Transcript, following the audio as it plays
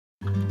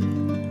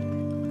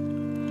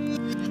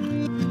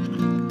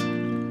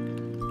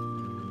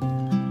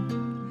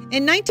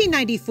In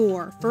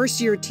 1994,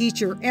 first-year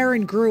teacher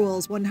Erin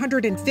Gruwell's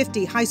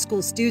 150 high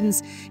school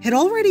students had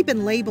already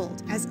been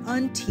labeled as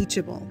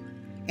unteachable.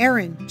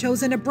 Erin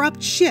chose an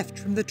abrupt shift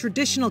from the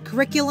traditional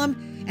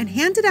curriculum and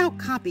handed out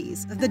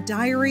copies of the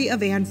Diary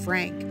of Anne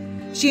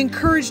Frank. She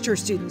encouraged her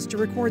students to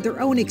record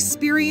their own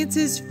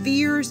experiences,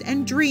 fears,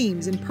 and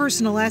dreams in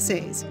personal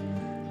essays.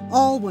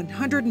 All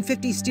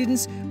 150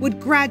 students would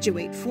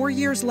graduate 4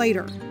 years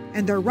later,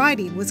 and their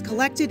writing was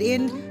collected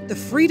in The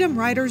Freedom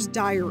Writer's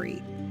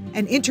Diary,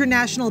 an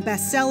international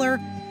bestseller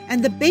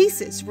and the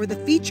basis for the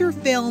feature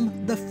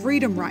film The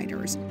Freedom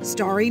Writers,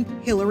 starring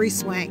Hilary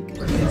Swank.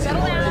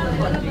 Settle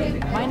down.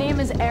 My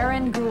name is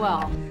Erin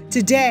Gruwell.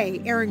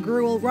 Today, Erin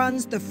Gruwell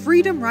runs the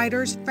Freedom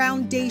Writers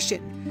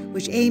Foundation,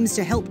 which aims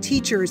to help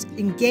teachers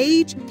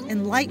engage,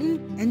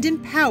 enlighten, and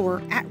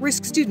empower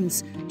at-risk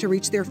students to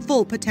reach their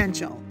full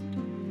potential.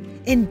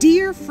 In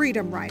Dear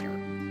Freedom Writer,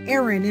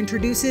 Erin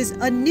introduces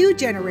a new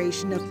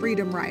generation of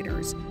freedom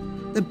writers.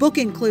 The book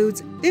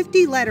includes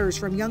 50 letters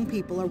from young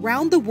people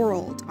around the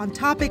world on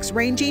topics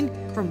ranging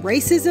from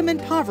racism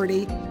and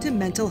poverty to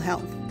mental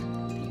health.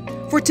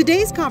 For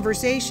today's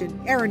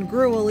conversation, Erin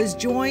Gruwell is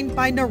joined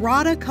by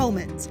Narada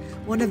Comans,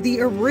 one of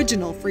the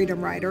original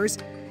freedom writers,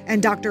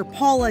 and Dr.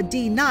 Paula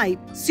Knight,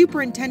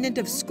 Superintendent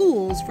of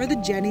Schools for the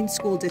Jennings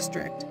School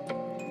District.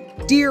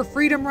 Dear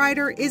Freedom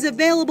Writer is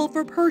available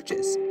for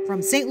purchase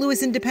from St.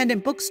 Louis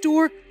independent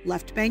bookstore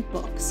Left Bank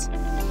Books.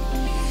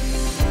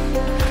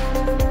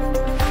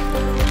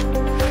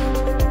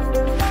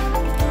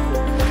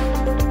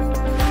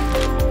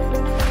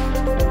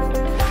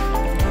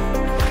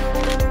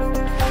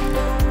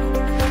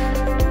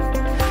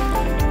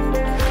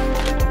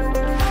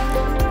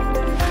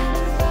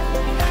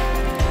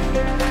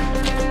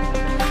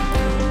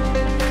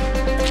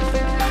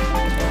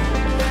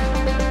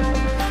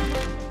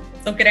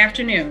 Good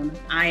afternoon.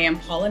 I am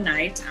Paula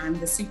Knight. I'm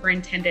the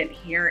superintendent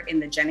here in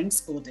the Jennings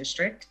School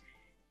District,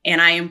 and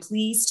I am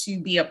pleased to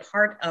be a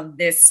part of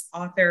this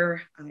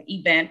author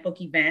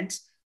book event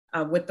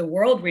with the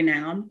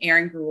world-renowned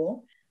Erin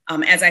Gruwell.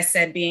 As I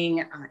said,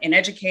 being an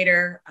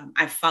educator,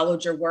 I've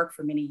followed your work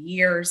for many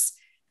years.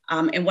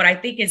 And what I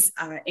think is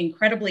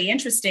incredibly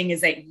interesting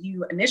is that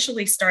you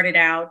initially started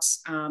out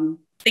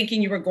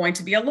thinking you were going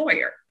to be a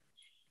lawyer.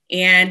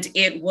 And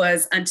it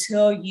was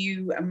until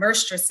you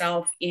immersed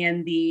yourself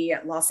in the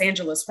Los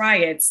Angeles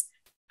riots,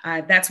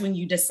 that's when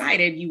you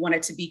decided you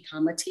wanted to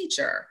become a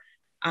teacher.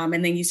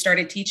 And then you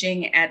started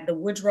teaching at the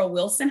Woodrow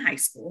Wilson High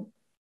School.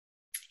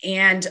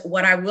 And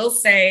what I will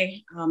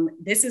say,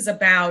 this is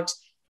about,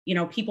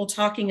 people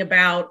talking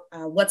about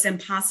what's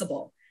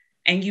impossible,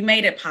 and you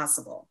made it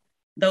possible.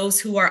 Those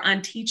who are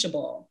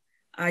unteachable,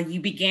 you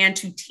began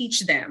to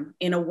teach them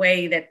in a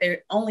way that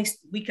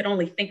we could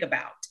only think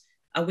about.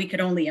 We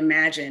could only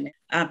imagine.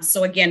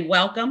 So again,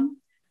 welcome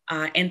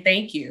and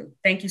thank you.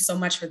 Thank you so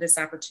much for this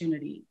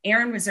opportunity.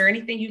 Erin, was there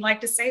anything you'd like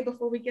to say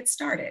before we get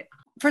started?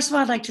 First of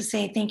all, I'd like to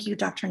say thank you,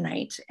 Dr.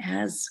 Knight,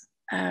 as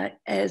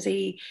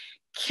a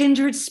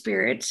kindred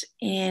spirit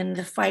in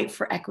the fight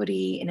for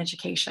equity in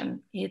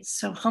education. It's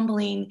so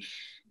humbling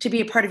to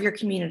be a part of your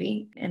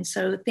community. And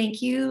so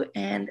thank you,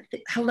 and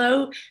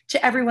hello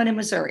to everyone in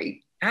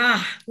Missouri.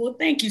 Well,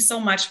 thank you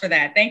so much for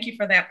that. Thank you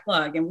for that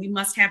plug. And we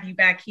must have you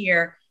back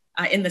here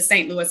in the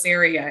St. Louis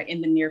area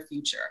in the near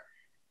future.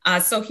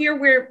 So here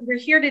we're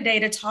here today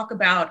to talk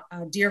about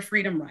Dear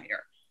Freedom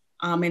Writer.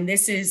 And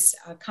this is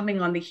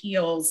coming on the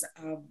heels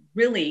of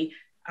really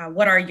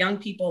what our young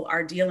people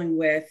are dealing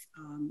with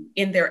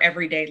in their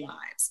everyday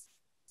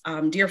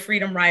lives. Dear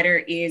Freedom Writer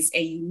is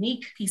a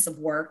unique piece of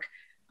work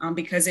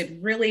because it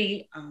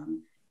really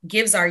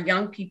gives our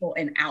young people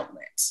an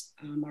outlet.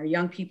 Our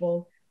young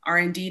people are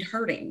indeed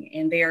hurting,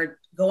 and they are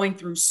going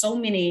through so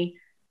many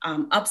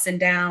ups and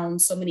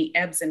downs, so many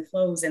ebbs and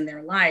flows in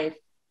their life.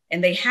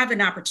 And they have an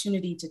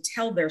opportunity to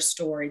tell their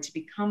story, to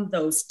become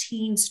those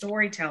teen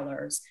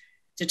storytellers,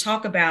 to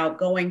talk about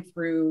going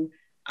through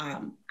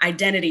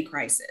identity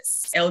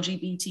crisis,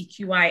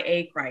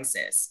 LGBTQIA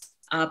crisis,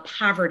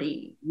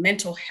 poverty,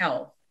 mental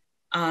health,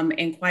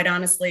 and quite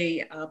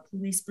honestly,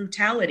 police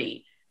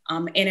brutality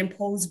and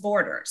imposed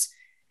borders.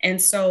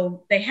 And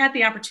so they had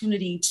the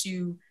opportunity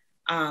to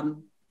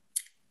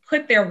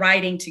put their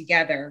writing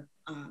together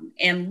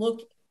and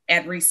look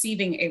at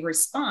receiving a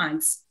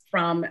response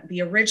from the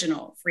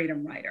original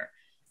Freedom Writer.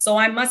 So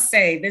I must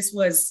say, this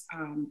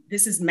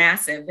is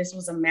massive. This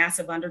was a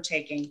massive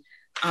undertaking.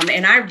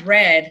 And I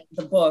read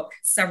the book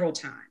several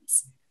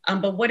times.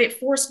 But what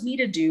it forced me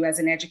to do as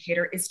an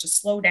educator is to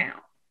slow down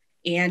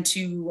and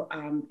to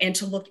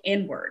look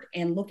inward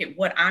and look at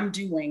what I'm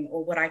doing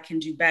or what I can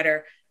do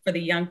better for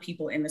the young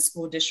people in the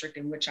school district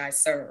in which I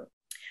serve.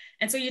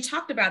 And so you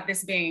talked about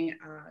this being,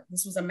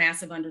 this was a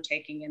massive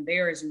undertaking, and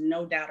there is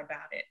no doubt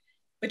about it.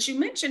 But you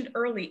mentioned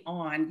early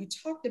on, you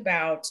talked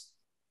about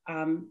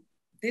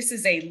this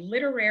is a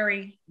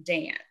literary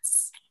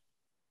dance.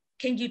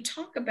 Can you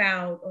talk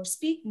about or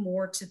speak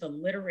more to the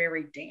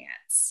literary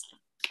dance?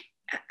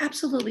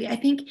 Absolutely. I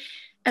think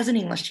as an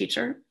English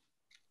teacher,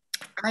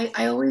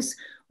 I always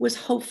was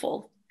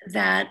hopeful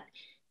that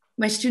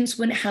my students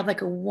wouldn't have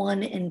like a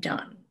one and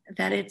done,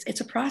 that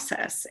it's a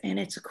process and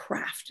it's a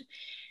craft.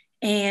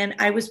 And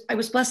I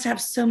was blessed to have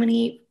so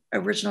many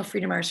original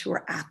freedom writers who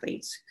are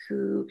athletes,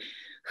 who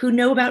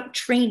know about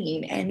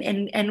training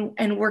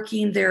and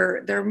working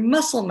their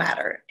muscle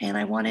matter. And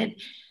I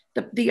wanted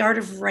the art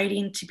of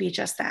writing to be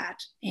just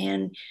that.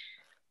 And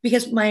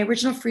because my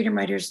original freedom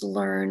writers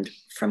learned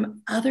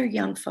from other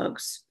young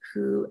folks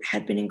who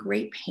had been in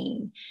great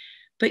pain,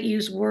 but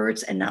used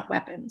words and not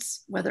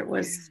weapons, whether it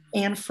was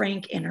Anne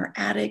Frank in her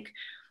attic,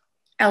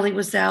 Elie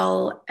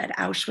Wiesel at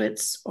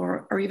Auschwitz,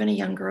 or even a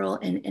young girl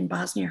in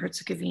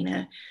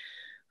Bosnia-Herzegovina,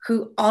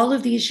 who all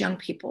of these young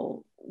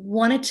people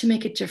wanted to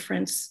make a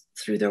difference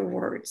through their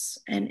words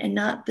and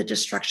not the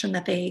destruction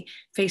that they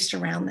faced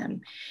around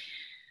them.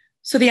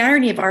 So the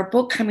irony of our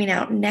book coming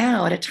out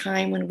now at a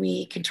time when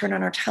we can turn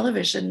on our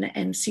television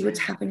and see what's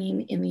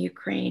happening in the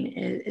Ukraine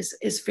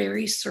is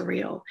very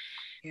surreal,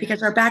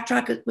 because our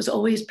backdrop was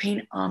always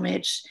paying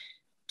homage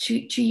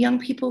to young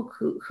people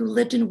who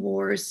lived in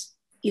wars,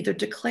 either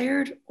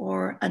declared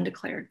or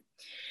undeclared.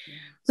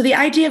 So the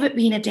idea of it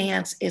being a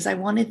dance is I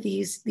wanted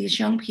these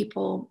young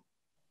people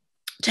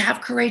to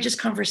have courageous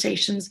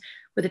conversations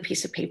with a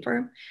piece of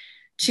paper,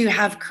 to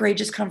have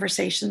courageous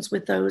conversations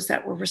with those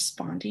that were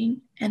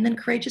responding, and then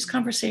courageous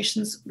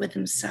conversations with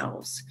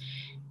themselves.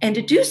 And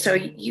to do so,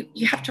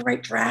 you have to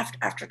write draft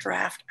after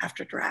draft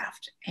after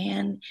draft.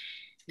 And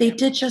they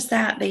did just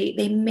that.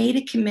 They made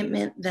a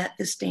commitment that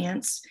this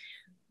dance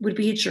would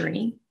be a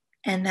journey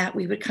and that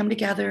we would come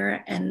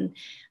together. And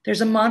there's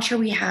a mantra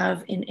we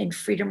have in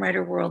Freedom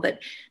Writer world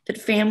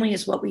that family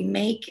is what we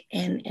make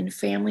and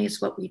family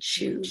is what we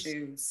choose.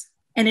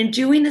 And in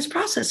doing this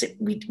process,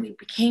 we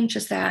became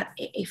just that,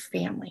 a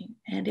family.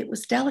 And it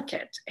was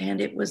delicate and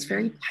it was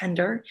very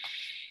tender.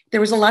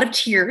 There was a lot of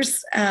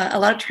tears, a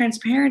lot of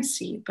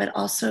transparency, but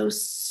also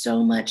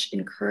so much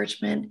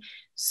encouragement,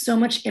 so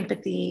much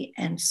empathy,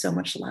 and so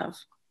much love.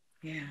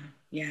 Yeah.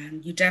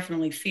 And you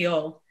definitely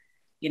feel,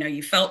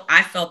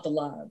 I felt the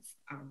love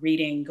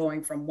reading,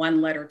 going from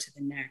one letter to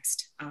the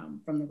next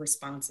from the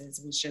responses.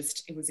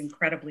 It was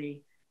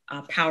incredibly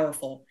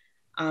powerful.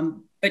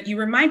 But you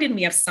reminded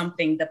me of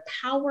something, the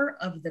power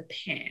of the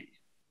pen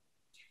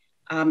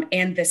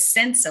and the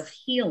sense of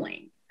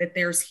healing, that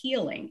there's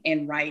healing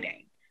in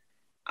writing.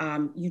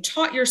 You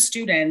taught your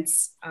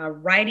students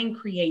writing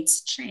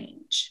creates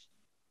change.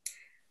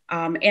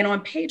 And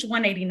on page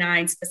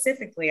 189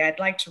 specifically, I'd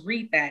like to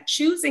read that.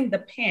 Choosing the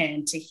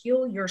pen to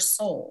heal your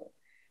soul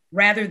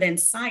rather than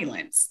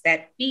silence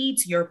that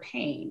feeds your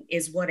pain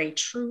is what a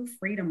true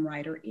freedom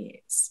writer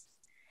is.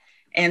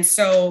 And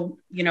so,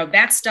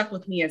 that stuck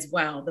with me as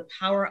well, the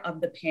power of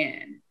the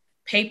pen,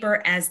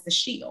 paper as the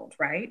shield,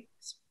 right?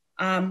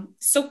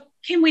 So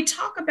can we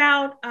talk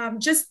about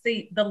just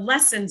the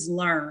lessons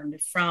learned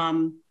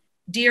from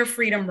Dear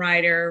Freedom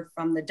Writer,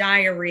 from the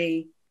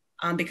diary,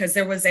 because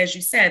there was, as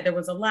you said, there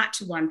was a lot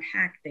to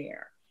unpack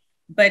there.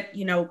 But,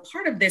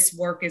 part of this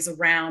work is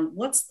around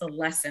what's the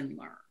lesson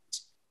learned?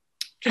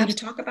 Can you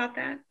talk about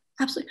that?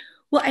 Absolutely.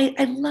 Well,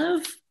 I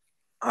love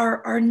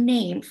our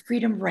name,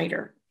 Freedom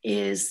Writer,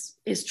 is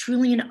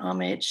truly an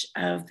homage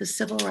of the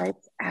civil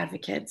rights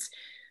advocates,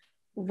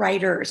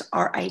 writers,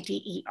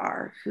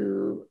 R-I-D-E-R,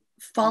 who,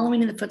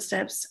 following in the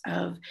footsteps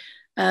of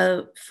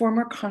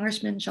former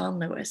Congressman John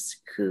Lewis,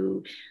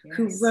 who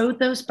rode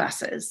those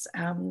buses,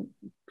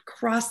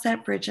 crossed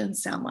that bridge in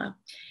Selma,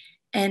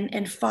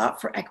 and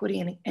fought for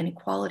equity and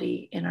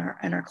equality in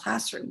our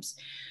classrooms.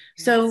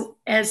 Yes. So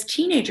as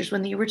teenagers,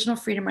 when the original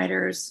Freedom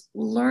Writers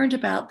learned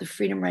about the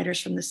Freedom Writers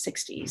from the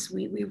 60s,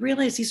 we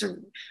realized these are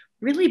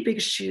really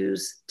big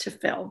shoes to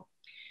fill,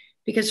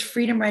 because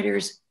Freedom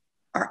Writers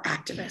are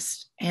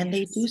activists and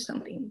they do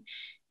something.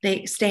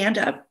 They stand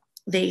up,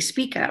 they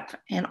speak up,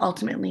 and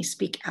ultimately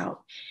speak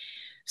out.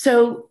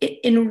 So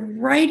in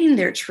writing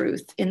their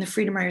truth in the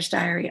Freedom Writers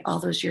Diary all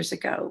those years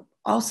ago,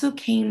 also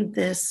came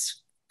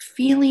this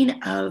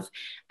feeling of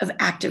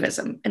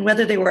activism, and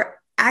whether they were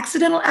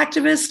accidental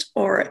activists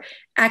or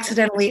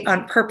accidentally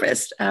on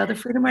purpose. The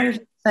Freedom Writers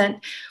spent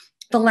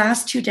the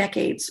last 2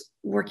 decades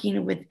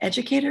working with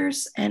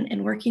educators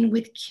and working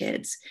with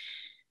kids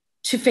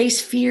to face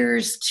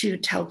fears, to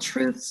tell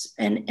truths,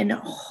 and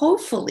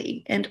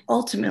hopefully and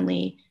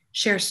ultimately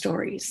share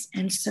stories.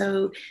 And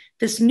so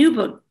this new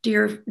book,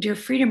 Dear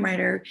Freedom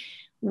Writer,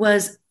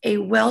 was a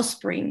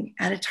wellspring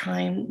at a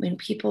time when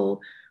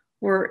people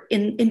were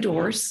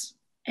indoors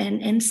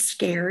and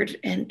scared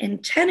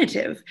and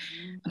tentative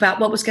about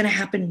what was going to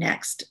happen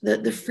next.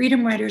 The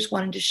Freedom Writers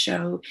wanted to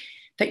show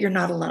that you're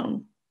not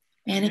alone,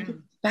 and it gets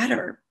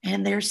better.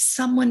 And there's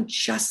someone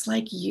just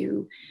like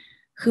you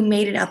who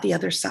made it out the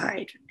other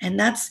side. And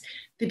that's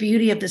the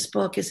beauty of this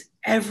book, is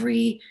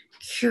every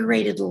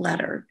curated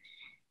letter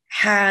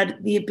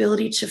had the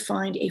ability to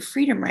find a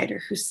freedom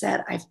writer who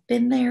said, I've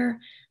been there,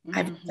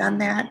 I've done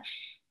that,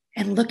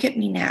 and look at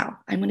me now.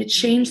 I'm going to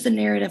change the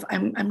narrative.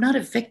 I'm not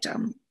a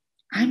victim,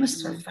 I'm a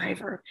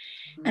survivor.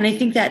 And I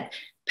think that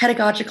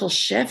pedagogical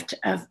shift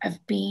of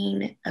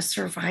being a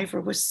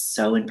survivor was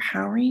so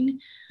empowering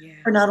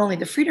for not only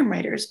the freedom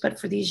writers, but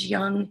for these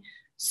young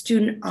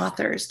student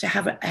authors to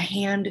have a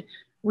hand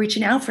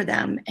reaching out for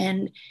them.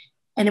 And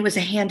it was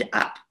a hand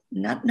up,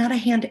 not a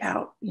hand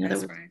out.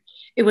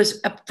 It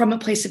was from a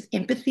place of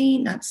empathy,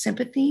 not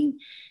sympathy,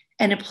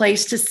 and a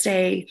place to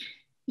say,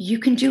 you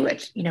can do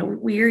it.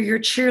 We are your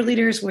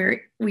cheerleaders,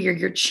 we are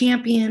your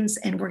champions,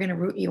 and we're going to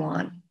root you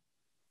on.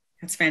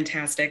 That's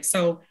fantastic.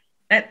 So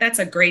that's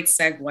a great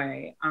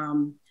segue.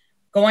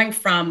 Going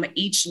from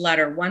each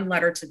letter, one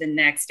letter to the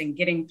next, and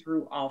getting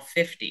through all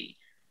 50.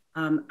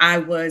 I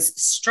was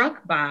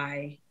struck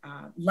by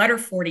letter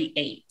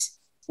 48,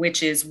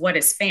 which is, what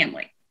is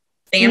family?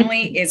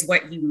 Family is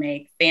what you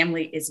make.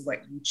 Family is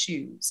what you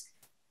choose.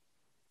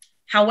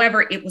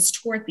 However, it was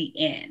toward the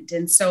end.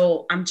 And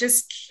so I'm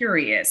just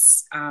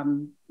curious,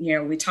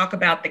 we talk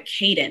about the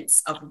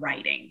cadence of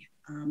writing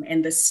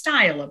and the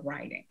style of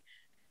writing.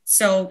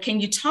 So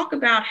can you talk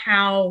about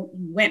how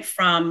you went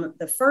from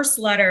the first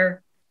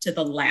letter to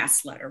the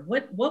last letter?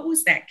 What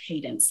was that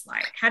cadence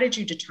like? How did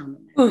you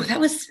determine that? Oh, that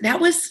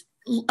was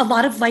a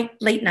lot of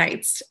late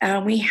nights.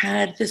 We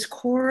had this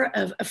core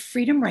of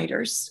freedom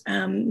writers,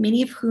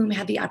 many of whom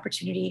had the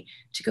opportunity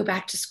to go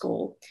back to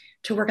school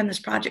to work on this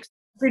project.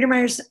 Freedom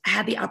writers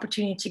had the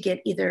opportunity to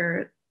get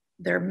either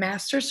their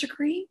master's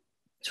degree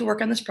to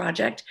work on this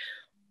project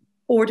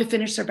or to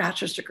finish their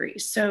bachelor's degree.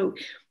 So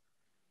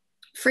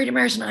freedom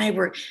writers and I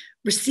were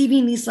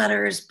receiving these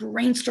letters,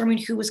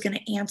 brainstorming who was going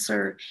to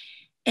answer.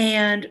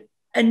 And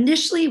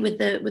initially with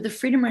the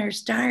Freedom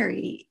Writers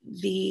Diary,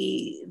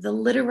 the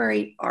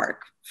literary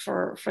arc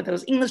for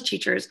those English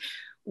teachers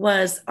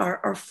was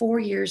our 4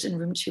 years in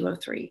room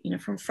 203,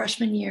 from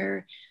freshman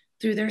year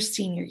through their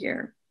senior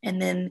year. And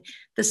then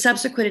the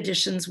subsequent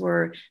editions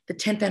were the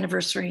 10th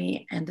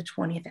anniversary and the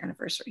 20th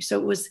anniversary. So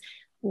it was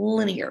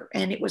linear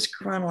and it was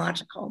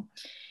chronological.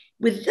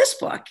 With this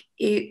book,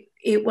 it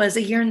was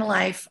a year in the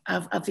life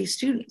of these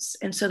students.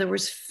 And so there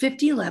was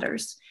 50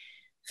 letters,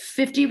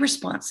 50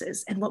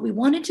 responses. And what we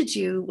wanted to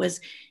do was,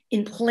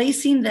 in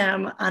placing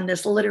them on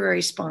this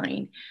literary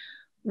spine,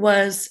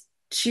 was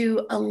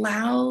to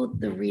allow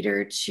the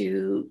reader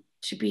to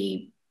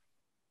be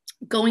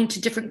going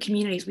to different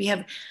communities. We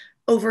have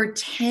over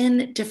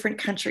 10 different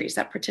countries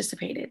that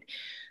participated.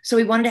 So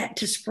we wanted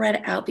to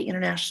spread out the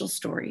international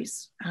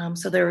stories.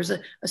 So there was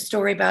a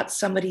story about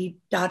somebody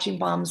dodging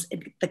bombs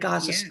in the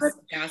Gaza Strip,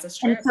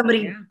 and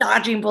somebody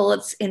dodging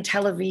bullets in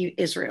Tel Aviv,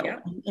 Israel.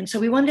 Yep. And so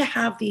we wanted to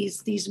have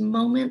these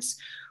moments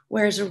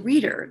where, as a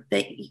reader,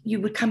 that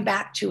you would come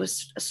back to a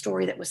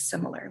story that was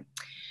similar.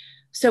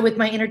 So with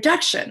my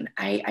introduction,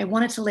 I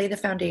wanted to lay the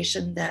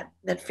foundation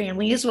that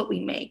family is what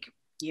we make.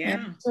 Yeah.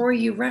 And the story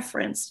you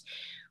referenced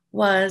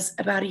was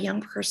about a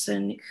young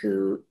person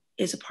who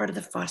is a part of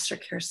the foster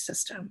care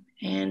system.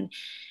 And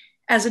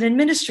as an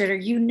administrator,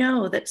 you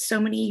know that so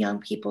many young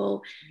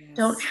people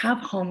don't have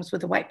homes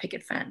with a white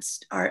picket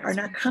fence, are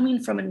not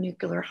coming from a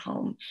nuclear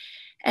home.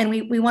 And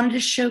we wanted to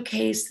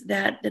showcase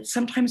that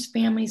sometimes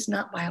family is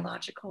not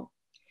biological.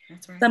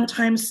 That's right.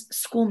 Sometimes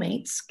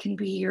schoolmates can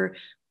be your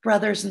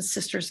brothers and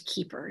sisters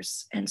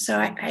keepers. And so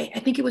I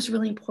think it was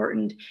really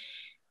important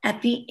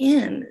at the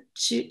end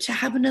to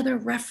have another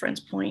reference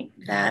point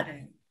that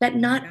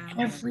not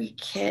every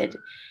kid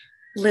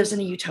lives in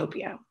a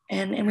utopia.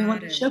 And we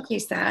wanted to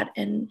showcase that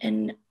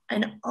and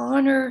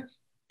honor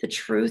the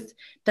truth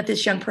that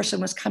this young person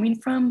was coming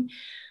from.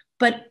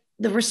 But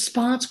the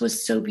response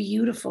was so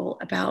beautiful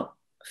about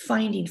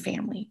finding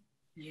family,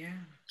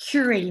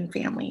 curating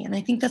family. And I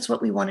think that's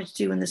what we wanted to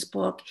do in this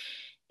book,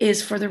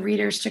 is for the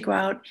readers to go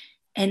out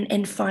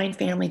and find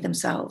family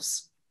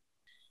themselves.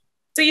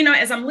 So,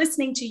 as I'm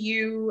listening to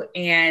you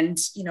and,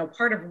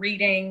 part of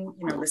reading,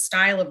 the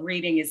style of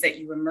reading is that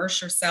you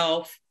immerse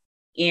yourself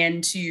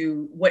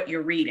into what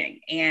you're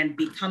reading and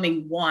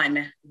becoming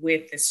one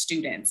with the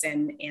students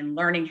and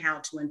learning how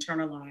to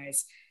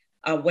internalize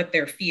what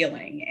they're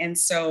feeling. And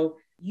so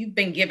you've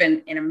been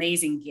given an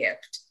amazing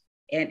gift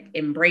at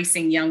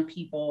embracing young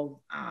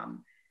people,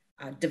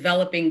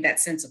 developing that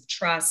sense of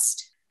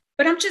trust.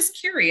 But I'm just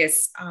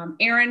curious,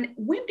 Erin,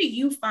 when do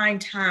you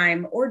find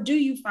time, or do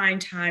you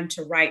find time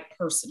to write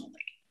personally?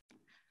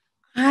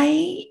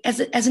 As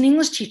an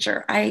English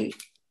teacher,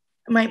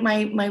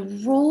 my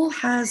role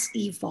has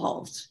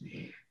evolved,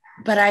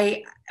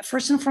 but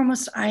first and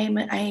foremost, I am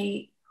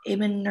a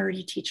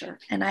nerdy teacher,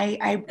 and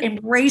I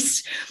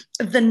embrace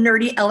the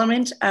nerdy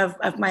element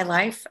of my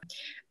life.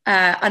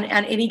 On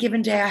any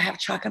given day, I have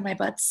chalk on my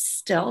butt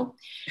still.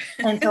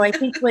 And so I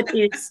think what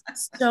is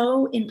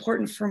so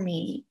important for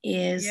me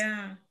is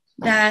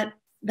that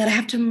I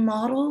have to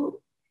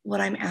model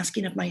what I'm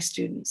asking of my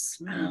students.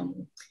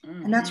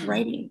 And that's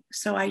writing.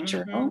 So I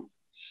journal.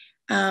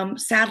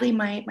 Sadly,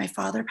 my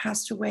father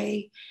passed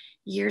away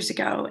years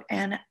ago,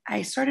 and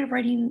I started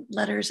writing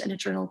letters in a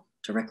journal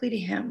directly to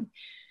him,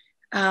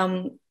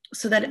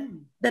 so that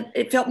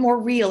it felt more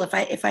real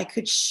if I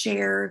could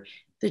share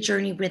the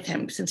journey with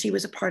him, since he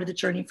was a part of the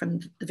journey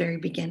from the very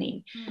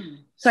beginning.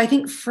 So I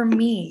think for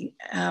me,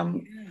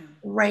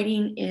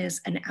 writing is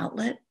an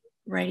outlet.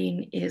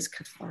 Writing is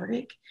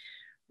cathartic.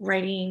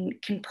 Writing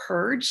can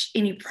purge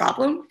any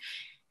problem.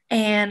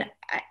 And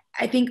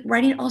I think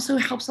writing also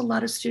helps a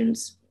lot of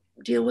students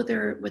deal with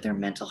their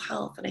mental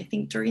health. And I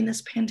think during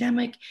this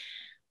pandemic,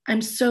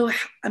 I'm so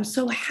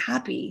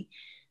happy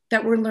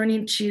that we're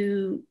learning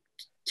to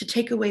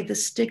take away the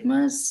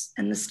stigmas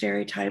and the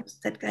stereotypes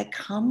that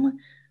come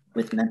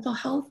with mental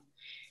health.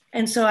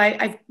 And so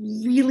I've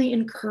really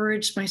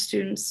encouraged my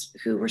students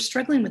who are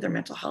struggling with their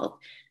mental health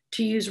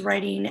to use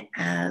writing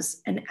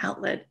as an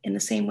outlet in the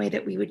same way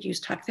that we would use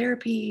talk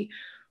therapy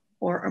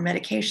or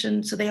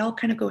medication. So they all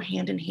kind of go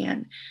hand in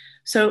hand.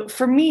 So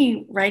for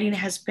me, writing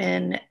has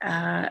been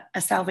a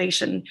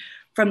salvation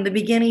from the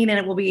beginning, and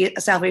it will be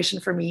a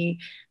salvation for me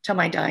till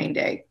my dying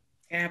day.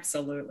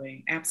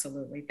 Absolutely.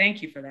 Absolutely.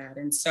 Thank you for that.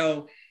 And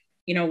so,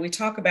 you know, we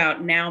talk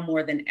about now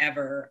more than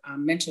ever,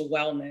 mental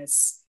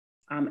wellness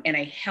and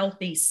a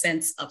healthy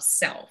sense of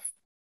self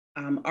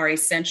are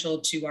essential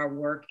to our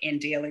work and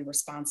daily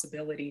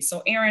responsibility.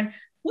 So, Erin,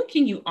 what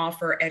can you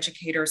offer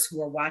educators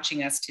who are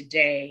watching us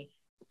today?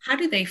 How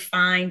do they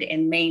find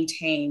and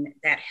maintain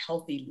that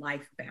healthy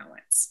life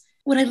balance?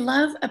 What I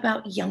love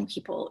about young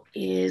people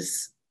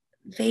is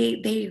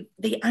they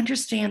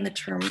understand the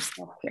term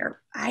self-care.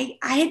 I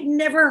had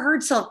never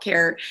heard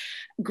self-care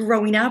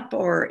growing up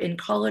or in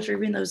college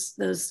or even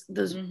those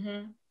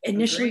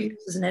initial years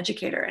as an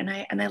educator.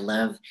 And I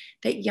love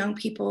that young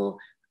people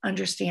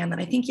understand that.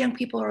 I think young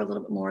people are a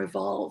little bit more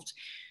evolved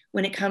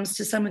when it comes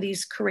to some of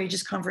these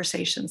courageous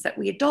conversations that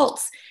we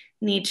adults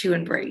need to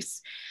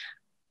embrace.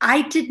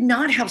 I did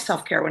not have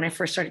self-care when I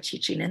first started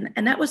teaching.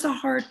 And that was a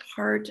hard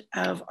part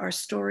of our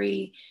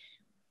story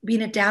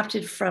being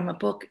adapted from a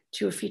book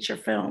to a feature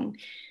film,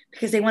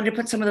 because they wanted to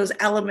put some of those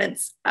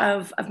elements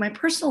of my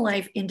personal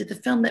life into the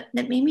film that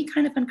made me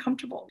kind of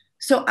uncomfortable.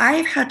 So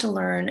I've had to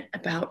learn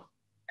about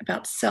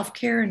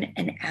self-care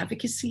and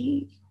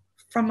advocacy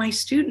from my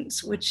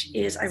students, which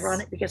is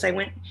ironic because I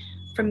went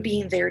from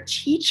being their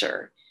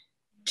teacher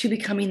to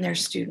becoming their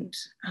student.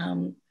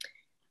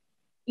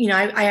 You know,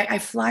 I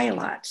fly a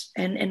lot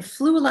and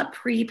flew a lot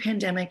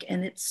pre-pandemic,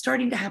 and it's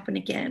starting to happen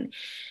again.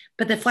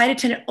 But the flight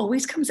attendant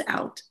always comes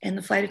out, and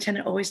the flight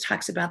attendant always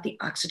talks about the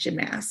oxygen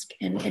mask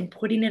and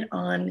putting it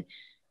on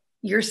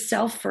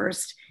yourself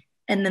first,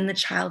 and then the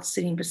child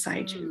sitting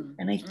beside you.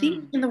 And I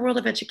think in the world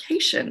of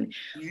education,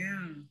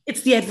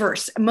 it's the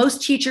adverse.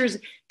 Most teachers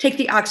take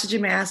the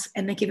oxygen mask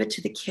and they give it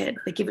to the kid.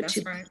 They give it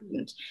to the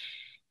student,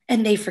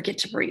 and they forget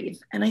to breathe.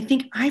 And I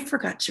think I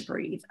forgot to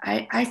breathe.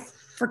 I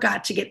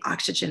forgot to get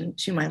oxygen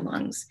to my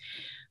lungs.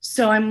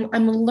 So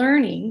I'm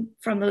learning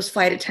from those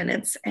flight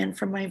attendants and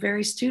from my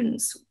very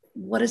students,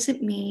 what does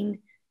it mean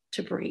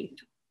to breathe?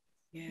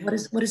 Yeah.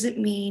 What does it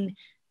mean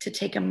to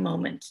take a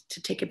moment,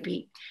 to take a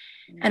beat?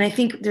 Yeah. And I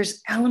think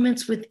there's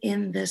elements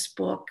within this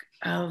book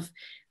of,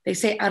 they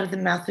say out of the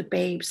mouth of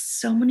babes,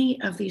 so many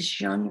of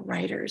these young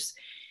writers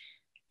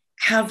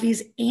have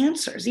these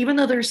answers. Even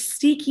though they're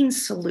seeking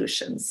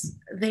solutions,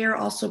 they are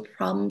also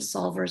problem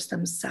solvers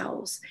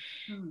themselves.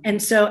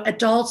 And so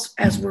adults,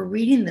 as we're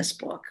reading this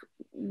book,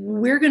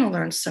 we're going to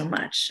learn so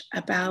much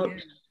about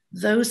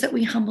those that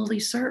we humbly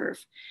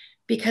serve,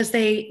 because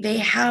they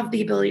have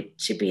the ability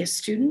to be a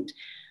student,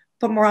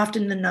 but more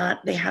often than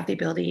not, they have the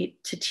ability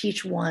to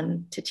teach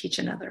one to teach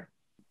another.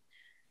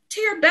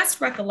 To your best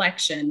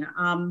recollection,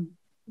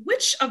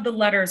 which of the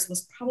letters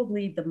was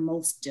probably the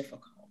most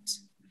difficult?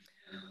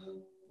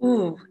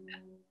 Ooh,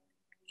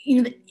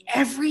 you know,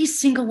 every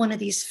single one of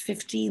these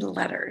 50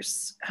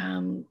 letters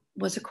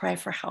was a cry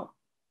for help.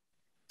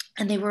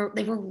 And they were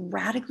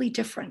radically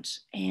different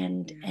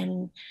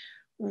and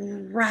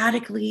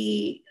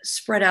radically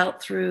spread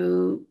out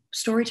through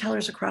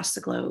storytellers across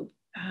the globe.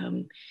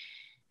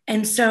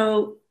 And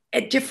so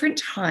at different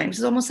times,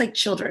 it's almost like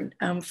children.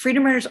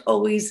 Freedom writers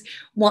always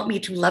want me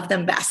to love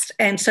them best.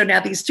 And so now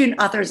these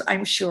student authors,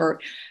 I'm sure,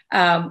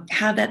 have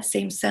that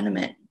same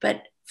sentiment.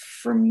 But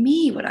for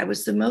me, what I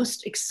was the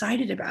most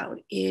excited about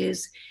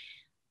is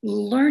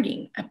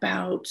learning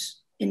about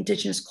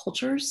Indigenous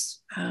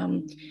cultures.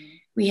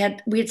 We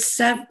had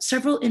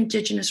several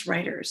Indigenous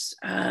writers,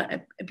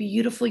 a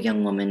beautiful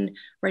young woman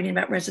writing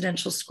about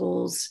residential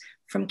schools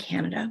from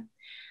Canada,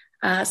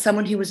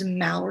 someone who was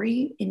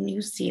Maori in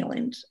New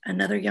Zealand,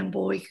 another young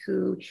boy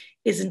who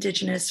is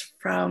Indigenous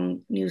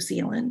from New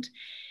Zealand.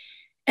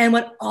 And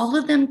what all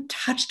of them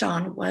touched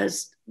on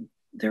was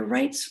their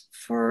rights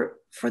for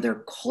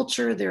their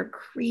culture, their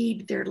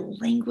creed, their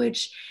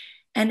language,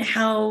 and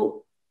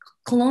how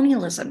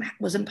colonialism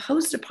was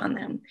imposed upon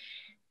them.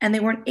 And they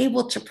weren't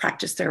able to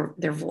practice their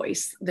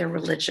voice, their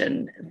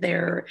religion,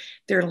 their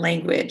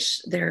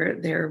language,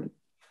 their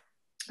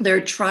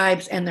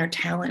tribes, and their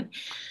talent.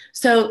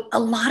 So a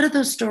lot of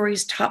those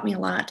stories taught me a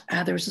lot.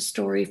 There was a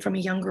story from a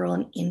young girl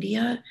in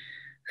India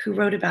who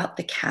wrote about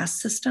the caste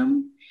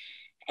system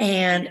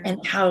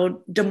and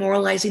how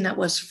demoralizing that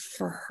was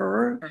for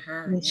her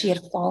when she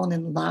had fallen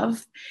in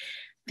love.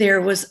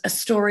 There was a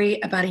story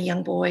about a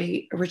young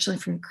boy originally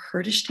from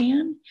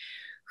Kurdistan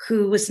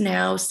who was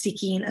now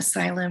seeking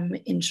asylum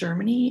in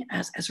Germany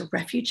as a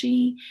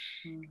refugee,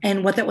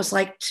 and what that was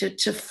like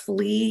to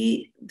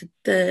flee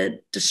the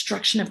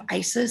destruction of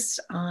ISIS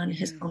on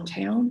his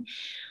hometown.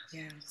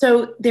 Yeah.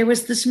 So there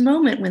was this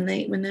moment when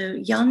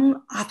the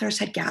young authors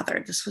had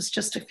gathered. This was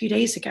just a few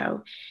days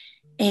ago,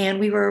 and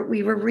we were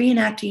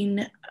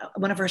reenacting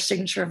one of our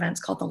signature events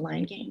called the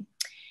Line Game.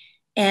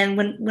 And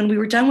when we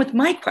were done with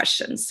my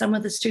questions, some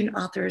of the student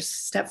authors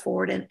stepped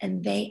forward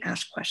and they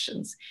asked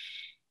questions.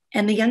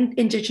 And the young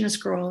Indigenous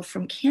girl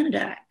from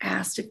Canada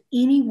asked if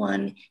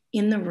anyone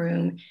in the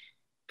room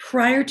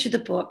prior to the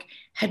book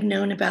had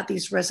known about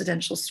these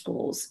residential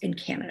schools in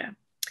Canada.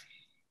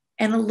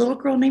 And a little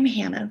girl named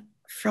Hannah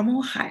from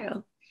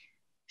Ohio,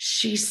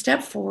 she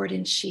stepped forward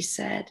and she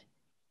said,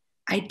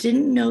 I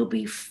didn't know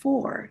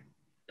before,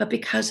 but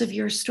because of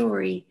your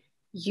story,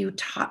 you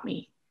taught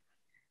me.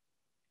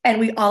 And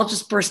we all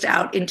just burst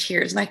out in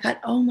tears. And I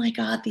thought, oh my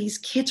God, these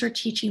kids are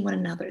teaching one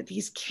another.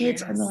 These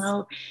kids are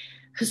now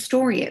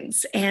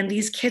historians, and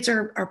these kids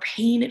are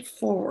paying it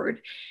forward.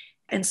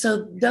 And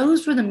so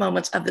those were the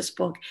moments of this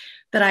book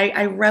that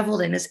I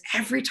reveled in, is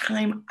every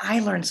time I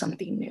learned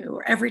something new,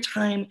 or every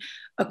time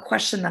a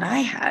question that I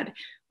had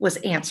was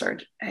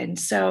answered. And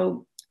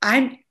so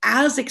I'm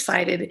as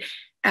excited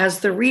as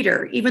the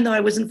reader, even though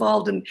I was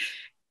involved in,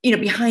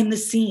 behind the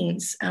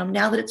scenes,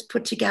 now that it's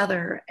put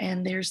together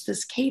and there's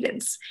this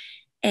cadence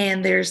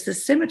and there's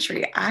this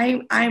symmetry.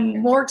 I'm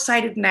more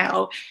excited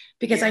now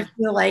because I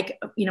feel like,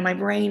 my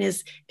brain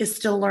is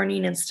still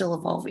learning and still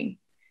evolving.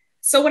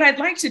 So what I'd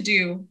like to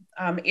do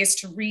is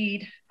to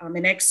read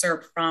an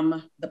excerpt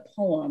from the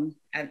poem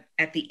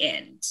at the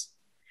end.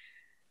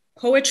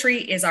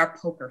 Poetry is our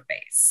poker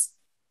face.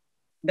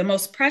 The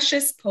most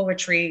precious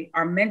poetry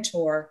our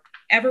mentor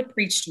ever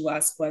preached to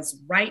us was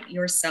write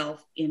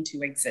yourself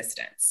into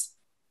existence.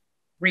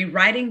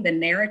 Rewriting the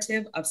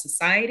narrative of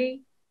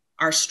society,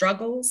 our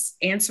struggles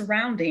and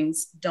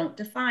surroundings don't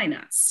define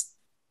us.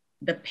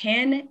 The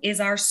pen is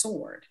our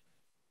sword,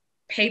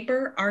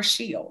 paper our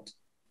shield.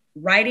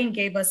 Writing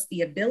gave us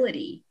the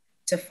ability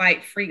to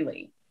fight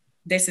freely.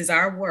 This is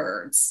our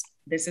words.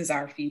 This is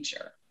our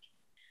future.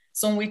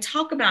 So when we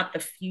talk about the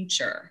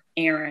future,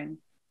 Erin,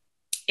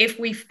 if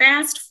we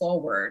fast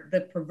forward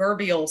the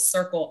proverbial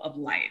circle of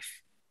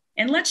life,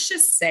 and let's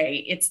just say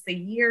it's the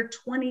year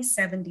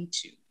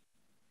 2072,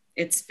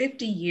 it's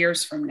 50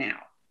 years from now,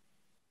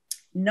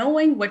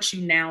 knowing what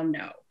you now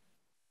know,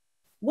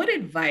 what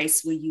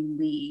advice will you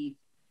leave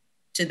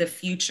to the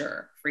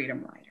future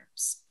freedom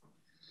writers?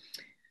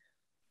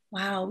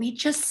 Wow, we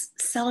just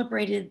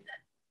celebrated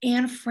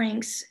Anne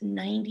Frank's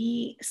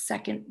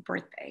 92nd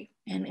birthday,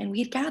 and we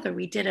had gathered.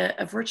 We did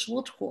a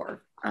virtual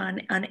tour on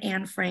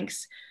Anne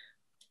Frank's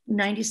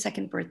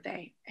 92nd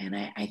birthday. And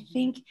I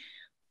think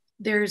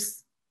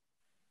there's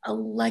a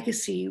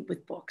legacy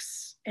with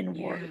books and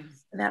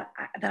words that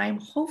I'm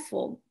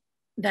hopeful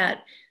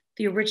that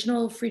the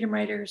original freedom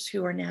writers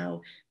who are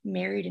now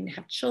married and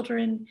have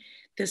children,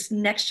 this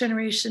next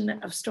generation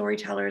of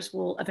storytellers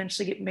will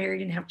eventually get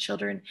married and have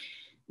children,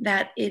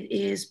 that it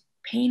is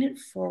paying it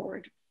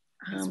forward,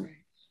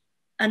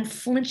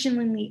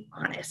 unflinchingly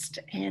honest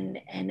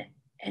and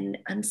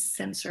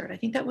uncensored. I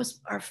think that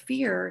was our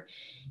fear,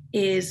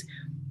 is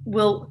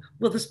will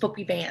this book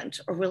be banned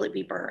or will it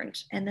be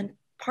burned? And then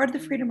part of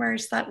the freedom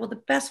writers thought, well, the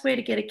best way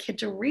to get a kid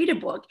to read a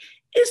book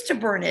is to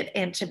burn it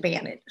and to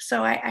ban it.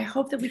 So I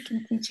hope that we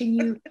can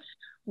continue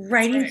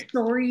writing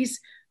stories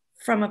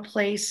from a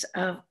place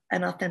of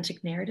an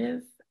authentic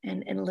narrative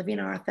and living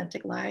our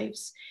authentic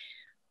lives.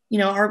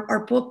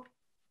 Our book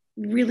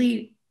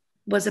really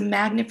was a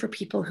magnet for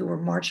people who were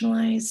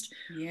marginalized,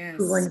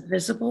 who were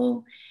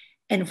invisible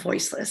and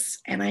voiceless.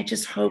 And I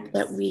just hope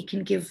that we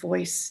can give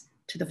voice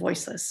to the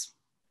voiceless.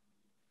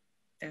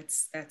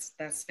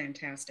 That's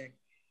fantastic.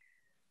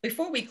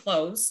 Before we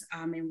close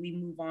and we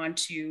move on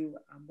to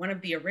one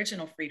of the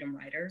original freedom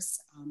writers,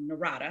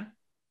 Narada,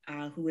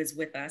 who is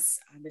with us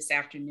this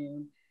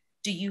afternoon,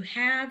 do you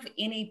have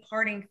any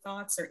parting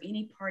thoughts or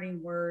any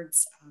parting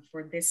words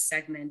for this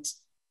segment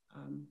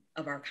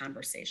of our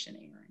conversation,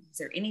 Erin? Is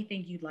there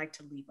anything you'd like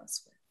to leave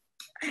us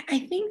with? I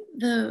think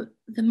the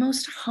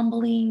most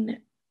humbling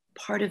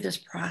part of this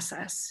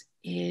process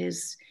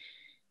is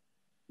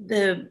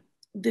the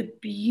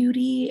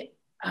beauty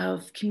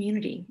of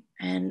community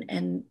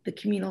and the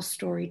communal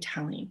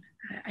storytelling.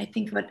 I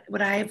think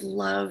what I have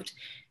loved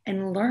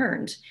and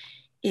learned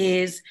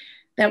is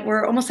that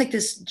we're almost like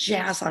this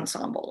jazz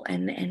ensemble,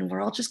 and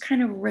we're all just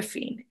kind of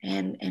riffing.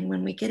 And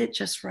when we get it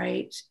just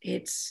right,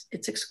 it's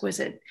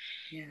exquisite.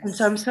 Yes. And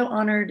so I'm so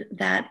honored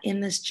that in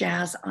this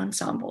jazz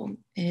ensemble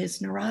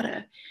is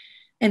Narada.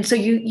 And so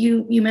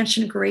you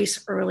mentioned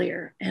grace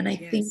earlier, and I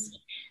think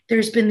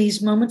there's been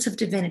these moments of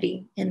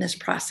divinity in this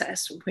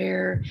process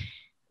where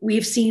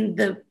we've seen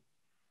the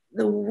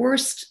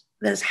worst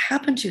that has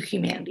happened to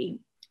humanity,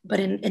 but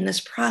in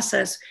this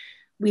process,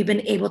 we've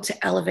been able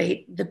to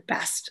elevate the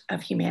best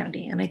of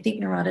humanity. And I think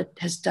Narada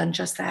has done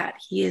just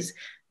that. He is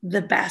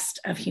the best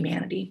of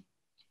humanity.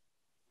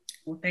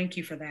 Well, thank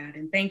you for that.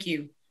 And thank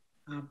you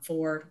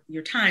for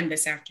your time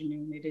this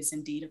afternoon. It is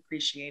indeed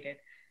appreciated.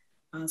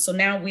 So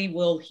now we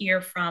will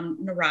hear from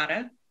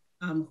Narada,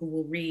 who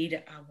will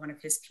read one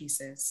of his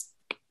pieces.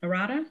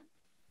 Narada,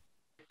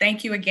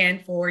 thank you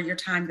again for your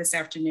time this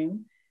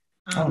afternoon.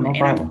 Oh, no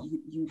problem.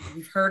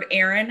 You've heard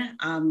Erin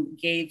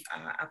gave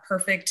a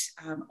perfect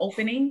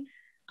opening.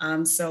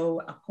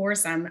 So of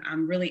course,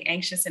 I'm really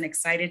anxious and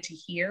excited to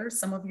hear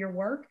some of your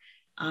work.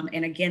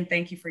 And again,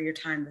 thank you for your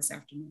time this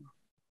afternoon.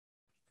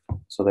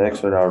 So the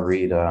excerpt I'll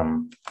read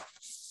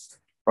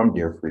from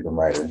Dear Freedom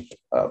Writer,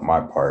 my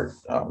part,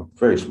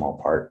 very small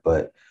part,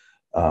 but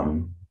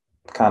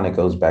kind of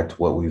goes back to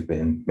what we've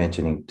been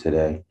mentioning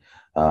today.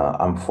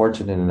 I'm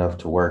fortunate enough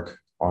to work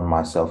on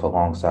myself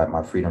alongside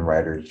my Freedom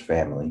Writers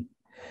family.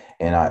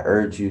 And I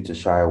urge you to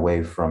shy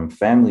away from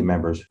family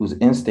members whose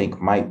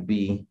instinct might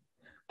be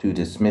to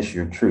dismiss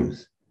your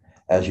truth.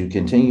 As you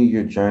continue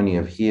your journey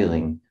of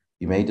healing,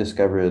 you may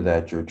discover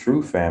that your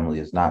true family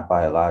is not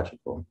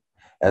biological.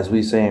 As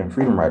we say in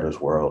Freedom Writers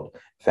world,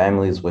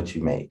 family is what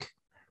you make.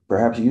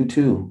 Perhaps you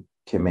too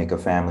can make a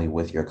family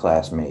with your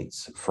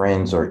classmates,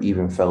 friends, or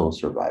even fellow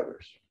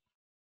survivors.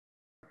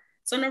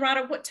 So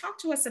Narada, talk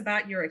to us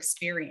about your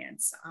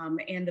experience.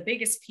 And the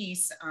biggest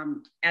piece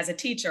as a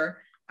teacher,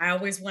 I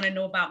always want to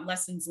know about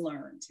lessons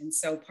learned. And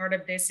so part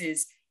of this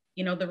is,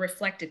 the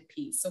reflective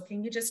piece. So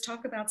can you just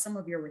talk about some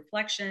of your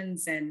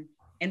reflections and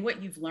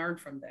what you've learned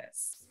from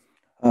this?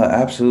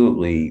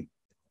 Absolutely.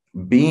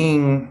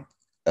 Being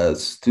a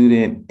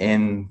student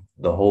in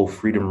the whole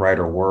freedom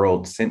writer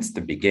world since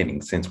the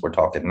beginning, since we're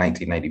talking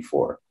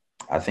 1994,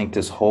 I think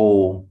this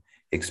whole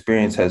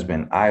experience has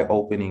been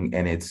eye-opening,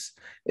 and it's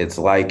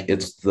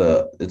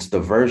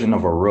the version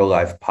of a real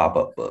life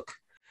pop-up book.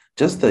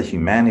 Just the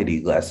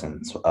humanity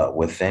lessons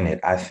within it.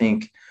 I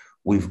think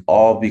we've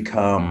all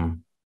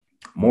become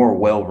more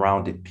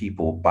well-rounded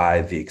people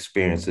by the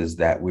experiences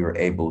that we were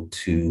able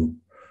to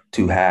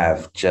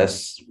have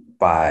just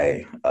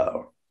by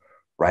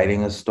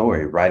writing a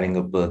story, writing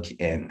a book,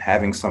 and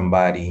having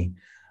somebody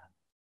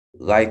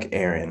like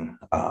Erin,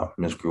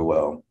 Ms.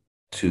 Gruwell,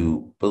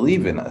 to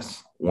believe in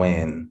us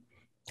when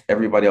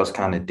everybody else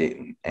kind of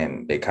didn't.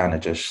 And they kind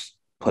of just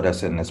put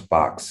us in this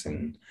box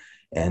and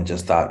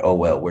just thought, oh,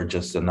 well, we're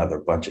just another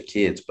bunch of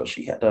kids. But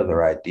she had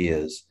other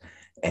ideas,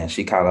 and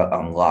she kind of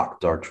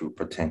unlocked our true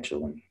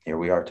potential. And here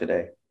we are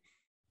today.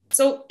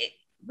 So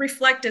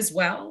reflect as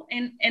well.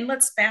 And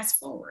let's fast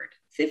forward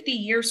 50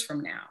 years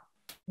from now.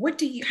 What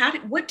do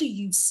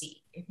you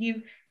see? If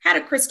you had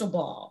a crystal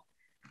ball,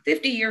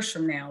 50 years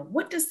from now,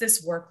 what does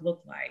this work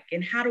look like?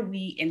 And how do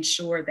we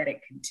ensure that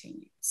it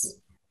continues?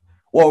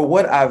 Well,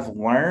 what I've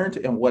learned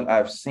and what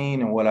I've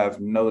seen and what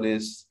I've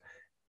noticed,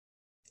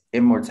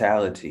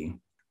 immortality.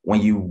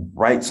 When you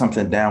write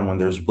something down, when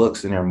there's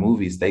books and there are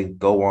movies, they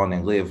go on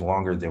and live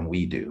longer than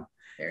we do.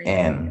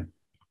 And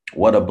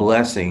what a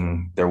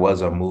blessing. There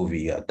was a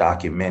movie, a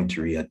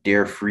documentary, a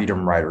Dear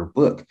Freedom Writer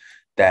book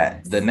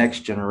that the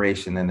next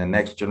generation and the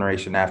next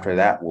generation after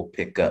that will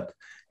pick up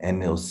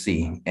and they'll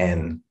see.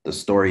 And the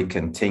story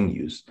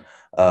continues.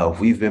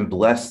 We've been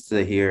blessed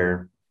to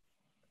hear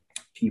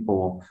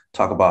people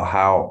talk about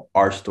how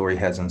our story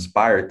has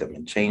inspired them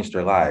and changed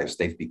their lives.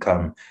 They've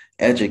become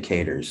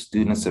educators.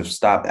 Students have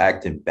stopped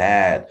acting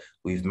bad.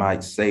 We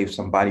might save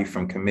somebody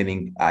from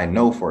committing, I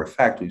know for a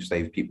fact we've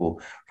saved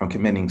people from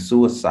committing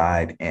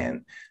suicide.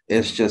 And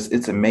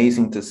it's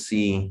amazing to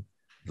see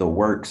the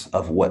works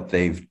of what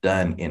they've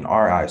done in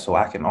our eyes. So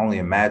I can only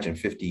imagine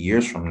 50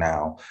 years from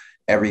now,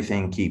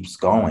 everything keeps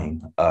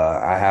going.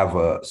 I have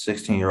a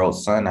 16-year-old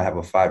son. I have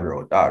a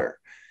 5-year-old daughter,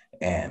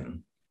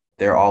 and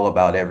they're all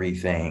about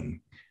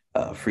everything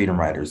freedom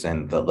writers,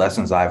 and the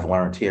lessons I've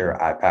learned here,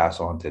 I pass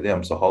on to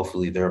them. So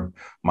hopefully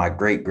my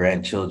great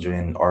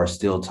grandchildren are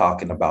still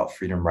talking about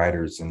freedom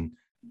writers, and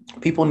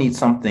people need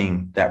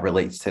something that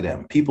relates to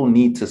them. People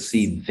need to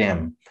see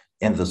them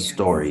in the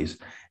stories.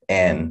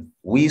 And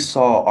we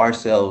saw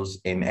ourselves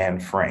in Anne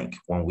Frank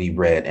when we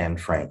read Anne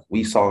Frank.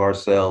 We saw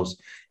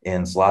ourselves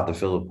in Zlata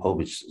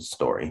Filipovich's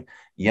story.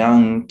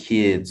 Young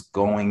kids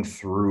going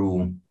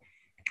through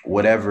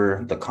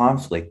whatever the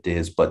conflict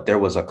is, but there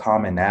was a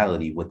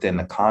commonality within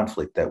the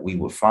conflict that we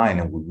would find,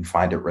 and we would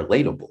find it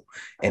relatable.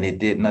 And it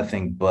did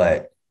nothing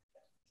but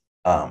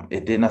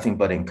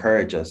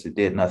encourage us. It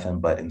did nothing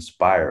but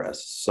inspire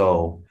us.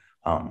 So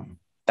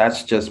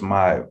that's just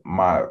my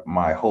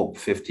hope.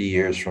 50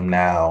 years from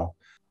now,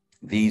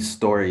 these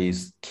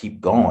stories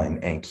keep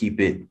going and keep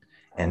it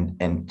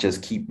and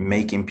just keep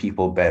making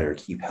people better,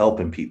 keep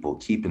helping people,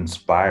 keep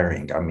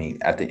inspiring. I mean,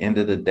 at the end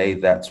of the day,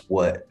 that's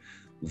what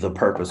the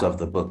purpose of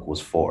the book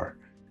was for.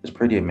 It's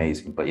pretty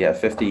amazing. But yeah,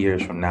 50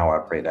 years from now, I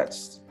pray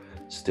that's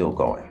still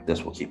going.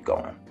 This will keep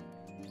going.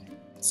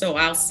 So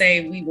I'll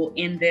say we will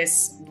end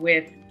this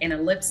with an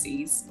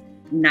ellipses,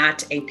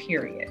 not a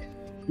period,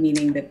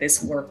 meaning that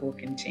this work will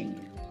continue.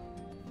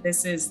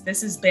 This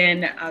has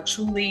been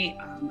truly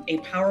a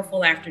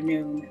powerful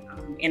afternoon.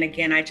 And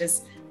again, I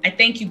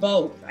thank you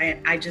both.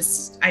 I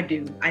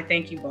do. I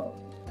thank you both.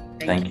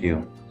 Thank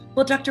you.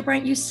 Well, Dr.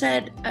 Bryant, you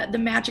said the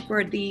magic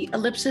word, the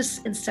ellipsis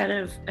instead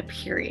of a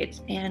period.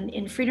 And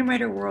in Freedom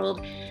Writer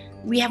world,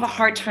 we have a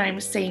hard time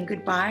saying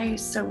goodbye.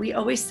 So we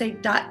always say ...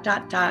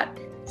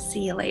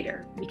 see you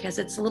later, because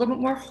it's a little bit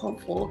more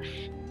hopeful,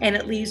 and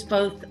it leaves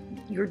both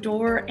your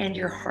door and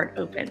your heart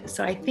open.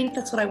 So I think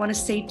that's what I want to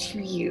say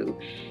to you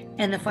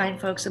and the fine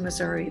folks in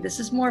Missouri. This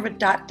is more of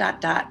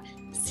a ...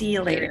 See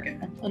you later,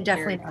 and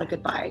definitely not a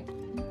goodbye.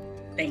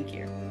 Thank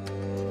you.